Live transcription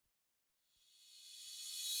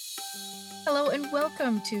Hello and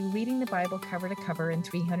welcome to Reading the Bible Cover to Cover in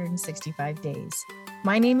 365 Days.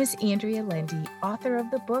 My name is Andrea Lendy, author of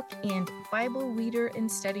the book and Bible reader and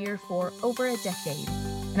studier for over a decade,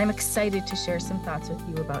 and I'm excited to share some thoughts with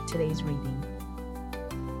you about today's reading.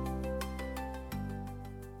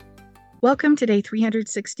 Welcome to day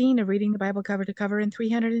 316 of Reading the Bible Cover to Cover in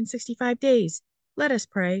 365 Days. Let us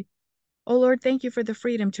pray. O Lord, thank you for the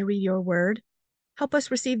freedom to read your word. Help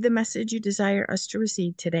us receive the message you desire us to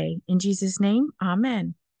receive today. In Jesus' name,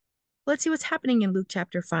 amen. Let's see what's happening in Luke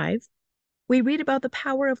chapter 5. We read about the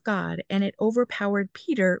power of God, and it overpowered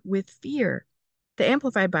Peter with fear. The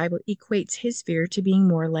Amplified Bible equates his fear to being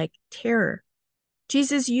more like terror.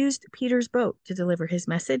 Jesus used Peter's boat to deliver his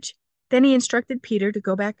message. Then he instructed Peter to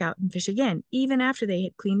go back out and fish again, even after they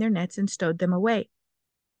had cleaned their nets and stowed them away.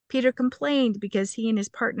 Peter complained because he and his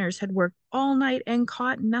partners had worked all night and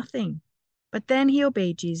caught nothing. But then he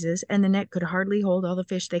obeyed Jesus, and the net could hardly hold all the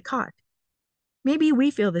fish they caught. Maybe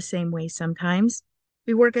we feel the same way sometimes.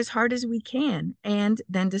 We work as hard as we can and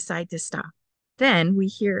then decide to stop. Then we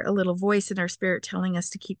hear a little voice in our spirit telling us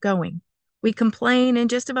to keep going. We complain, and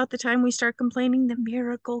just about the time we start complaining, the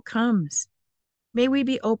miracle comes. May we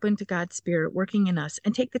be open to God's Spirit working in us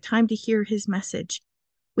and take the time to hear his message.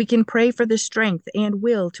 We can pray for the strength and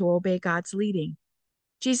will to obey God's leading.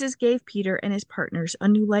 Jesus gave Peter and his partners a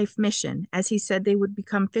new life mission, as he said they would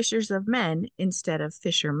become fishers of men instead of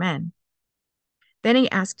fishermen. Then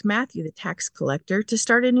he asked Matthew, the tax collector, to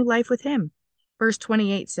start a new life with him. Verse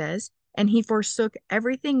 28 says, "And he forsook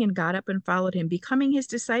everything and got up and followed him, becoming his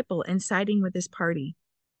disciple and siding with his party."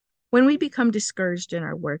 When we become discouraged in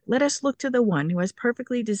our work, let us look to the one who has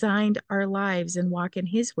perfectly designed our lives and walk in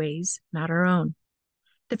his ways, not our own.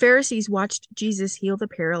 The Pharisees watched Jesus heal the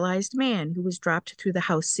paralyzed man who was dropped through the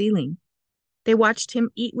house ceiling. They watched him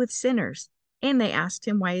eat with sinners, and they asked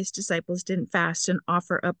him why his disciples didn't fast and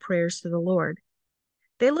offer up prayers to the Lord.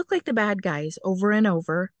 They look like the bad guys over and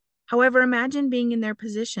over. However, imagine being in their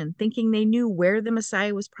position, thinking they knew where the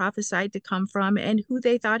Messiah was prophesied to come from and who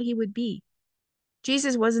they thought he would be.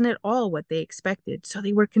 Jesus wasn't at all what they expected, so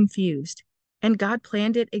they were confused. And God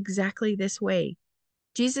planned it exactly this way.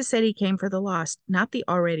 Jesus said he came for the lost, not the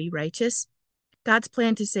already righteous. God's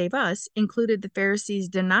plan to save us included the Pharisees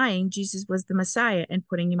denying Jesus was the Messiah and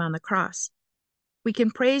putting him on the cross. We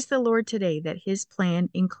can praise the Lord today that his plan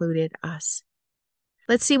included us.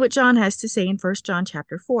 Let's see what John has to say in 1 John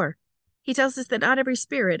chapter 4. He tells us that not every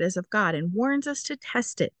spirit is of God and warns us to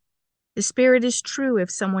test it. The Spirit is true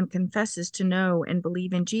if someone confesses to know and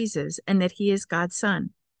believe in Jesus and that he is God's Son.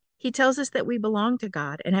 He tells us that we belong to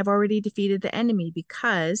God and have already defeated the enemy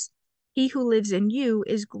because he who lives in you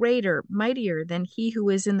is greater, mightier than he who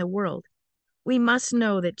is in the world. We must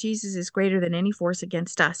know that Jesus is greater than any force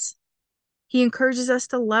against us. He encourages us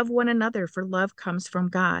to love one another, for love comes from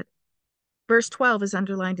God. Verse 12 is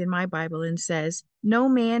underlined in my Bible and says, "No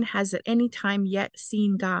man has at any time yet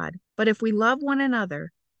seen God, but if we love one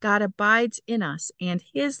another, God abides in us, and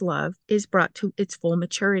his love is brought to its full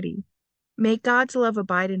maturity." May God's love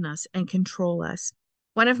abide in us and control us.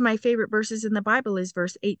 One of my favorite verses in the Bible is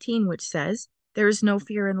verse 18, which says, "There is no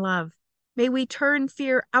fear in love." May we turn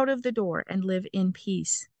fear out of the door and live in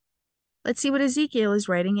peace. Let's see what Ezekiel is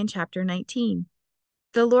writing in chapter 19.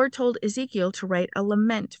 The Lord told Ezekiel to write a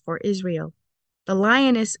lament for Israel. The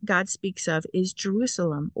lioness God speaks of is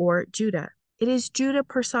Jerusalem, or Judah. It is Judah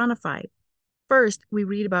personified. First, we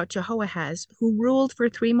read about Jehoahaz, who ruled for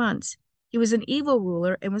 3 months. He was an evil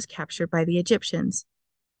ruler and was captured by the Egyptians.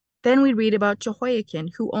 Then we read about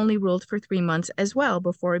Jehoiakim, who only ruled for 3 months as well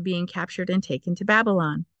before being captured and taken to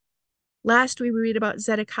Babylon. Last, we read about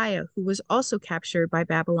Zedekiah, who was also captured by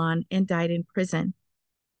Babylon and died in prison.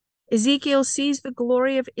 Ezekiel sees the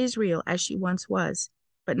glory of Israel as she once was,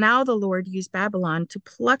 but now the Lord used Babylon to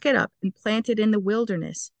pluck it up and plant it in the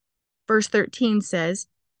wilderness. Verse 13 says,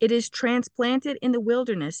 "It is transplanted in the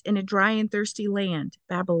wilderness in a dry and thirsty land,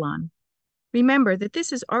 Babylon." Remember that this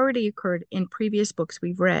has already occurred in previous books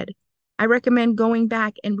we've read. I recommend going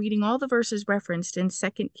back and reading all the verses referenced in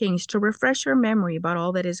 2 Kings to refresh your memory about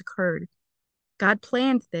all that has occurred. God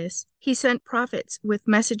planned this. He sent prophets with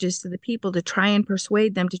messages to the people to try and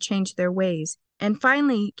persuade them to change their ways, and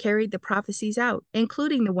finally carried the prophecies out,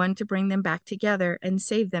 including the one to bring them back together and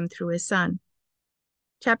save them through his son.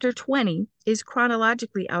 Chapter 20 is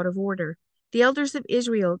chronologically out of order. The elders of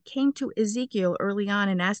Israel came to Ezekiel early on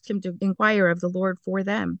and asked him to inquire of the Lord for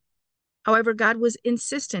them. However, God was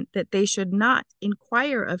insistent that they should not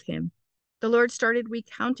inquire of him. The Lord started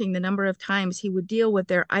recounting the number of times he would deal with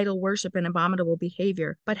their idol worship and abominable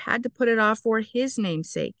behavior, but had to put it off for his name's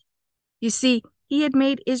sake. You see, He had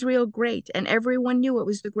made Israel great, and everyone knew it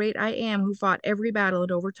was the great I Am who fought every battle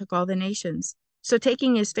and overtook all the nations. So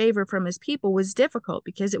taking his favor from his people was difficult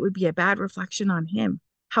because it would be a bad reflection on him.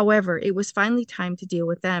 However, it was finally time to deal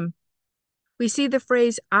with them. We see the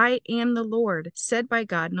phrase, I am the Lord, said by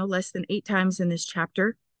God no less than 8 times in this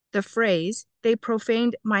chapter. The phrase, they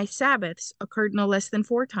profaned my Sabbaths, occurred no less than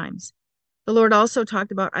 4 times. The Lord also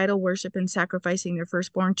talked about idol worship and sacrificing their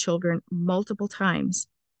firstborn children multiple times.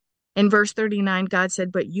 In verse 39, God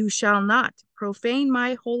said, but you shall not profane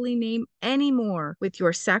my holy name anymore with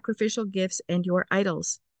your sacrificial gifts and your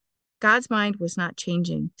idols. God's mind was not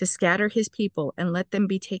changing to scatter his people and let them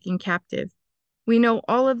be taken captive. We know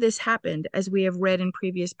all of this happened, as we have read in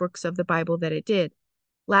previous books of the Bible that it did.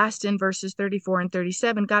 Last, in verses 34 and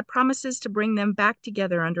 37, God promises to bring them back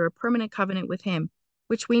together under a permanent covenant with him,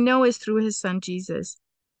 which we know is through his son Jesus.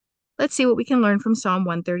 Let's see what we can learn from Psalm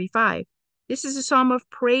 135. This is a psalm of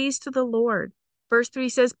praise to the Lord. Verse 3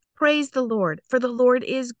 says, praise the Lord, for the Lord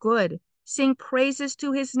is good. Sing praises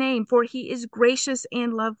to his name, for he is gracious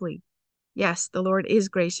and lovely. Yes, the Lord is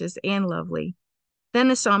gracious and lovely. Then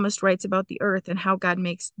the psalmist writes about the earth and how God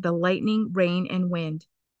makes the lightning, rain, and wind.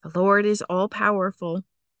 The Lord is all-powerful.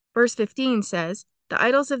 Verse 15 says, the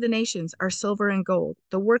idols of the nations are silver and gold,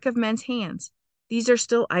 the work of men's hands. These are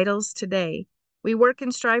still idols today. We work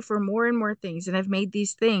and strive for more and more things and have made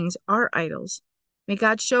these things our idols. May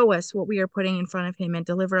God show us what we are putting in front of him and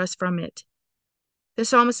deliver us from it. The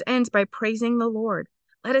psalmist ends by praising the Lord.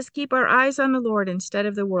 Let us keep our eyes on the Lord instead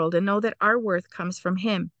of the world and know that our worth comes from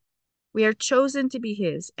him. We are chosen to be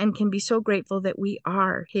his and can be so grateful that we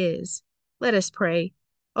are his. Let us pray.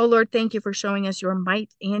 Oh Lord, thank you for showing us your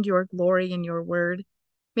might and your glory in your word.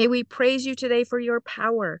 May we praise you today for your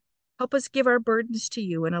power. Help us give our burdens to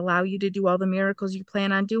you and allow you to do all the miracles you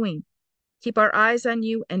plan on doing. Keep our eyes on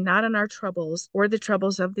you and not on our troubles or the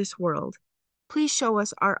troubles of this world. Please show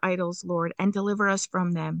us our idols, Lord, and deliver us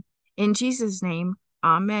from them. In Jesus' name,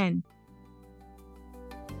 amen.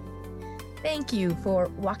 Thank you for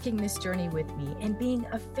walking this journey with me and being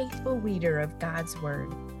a faithful reader of God's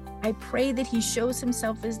Word. I pray that he shows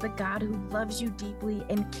himself as the God who loves you deeply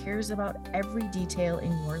and cares about every detail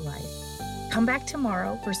in your life. Come back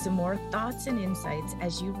tomorrow for some more thoughts and insights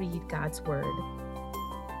as you read God's Word.